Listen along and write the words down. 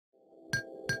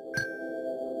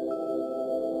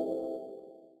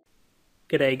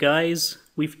G'day guys,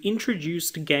 we've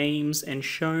introduced games and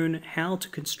shown how to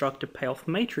construct a payoff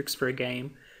matrix for a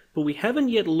game, but we haven't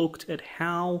yet looked at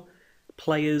how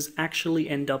players actually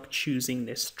end up choosing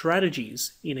their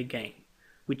strategies in a game,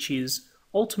 which is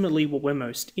ultimately what we're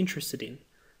most interested in.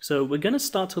 So we're going to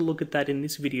start to look at that in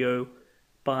this video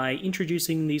by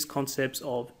introducing these concepts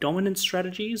of dominant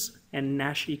strategies and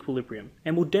Nash equilibrium,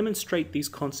 and we'll demonstrate these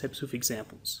concepts with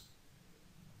examples.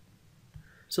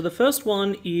 So the first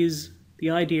one is the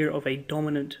idea of a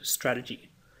dominant strategy,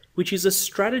 which is a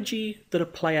strategy that a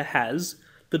player has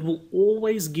that will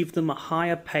always give them a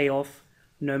higher payoff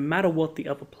no matter what the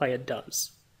other player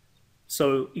does.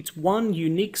 So it's one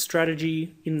unique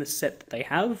strategy in the set that they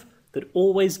have that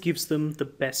always gives them the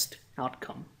best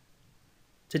outcome.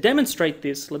 To demonstrate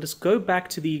this, let us go back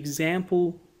to the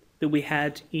example that we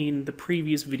had in the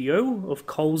previous video of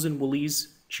Coles and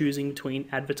Woolies choosing between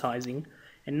advertising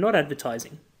and not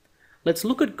advertising. Let's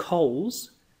look at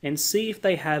Coles and see if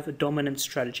they have a dominant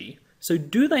strategy. So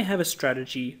do they have a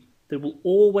strategy that will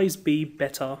always be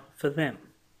better for them?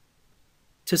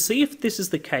 To see if this is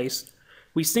the case,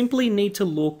 we simply need to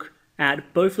look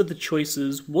at both of the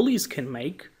choices Woolies can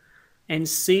make and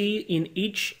see in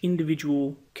each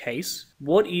individual case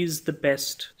what is the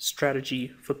best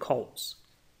strategy for Coles.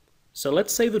 So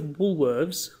let's say that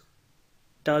Woolworths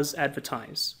does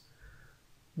advertise.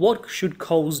 What should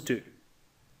Coles do?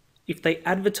 If they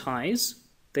advertise,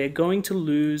 they're going to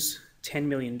lose $10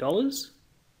 million.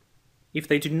 If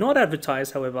they do not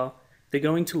advertise, however, they're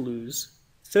going to lose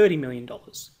 $30 million.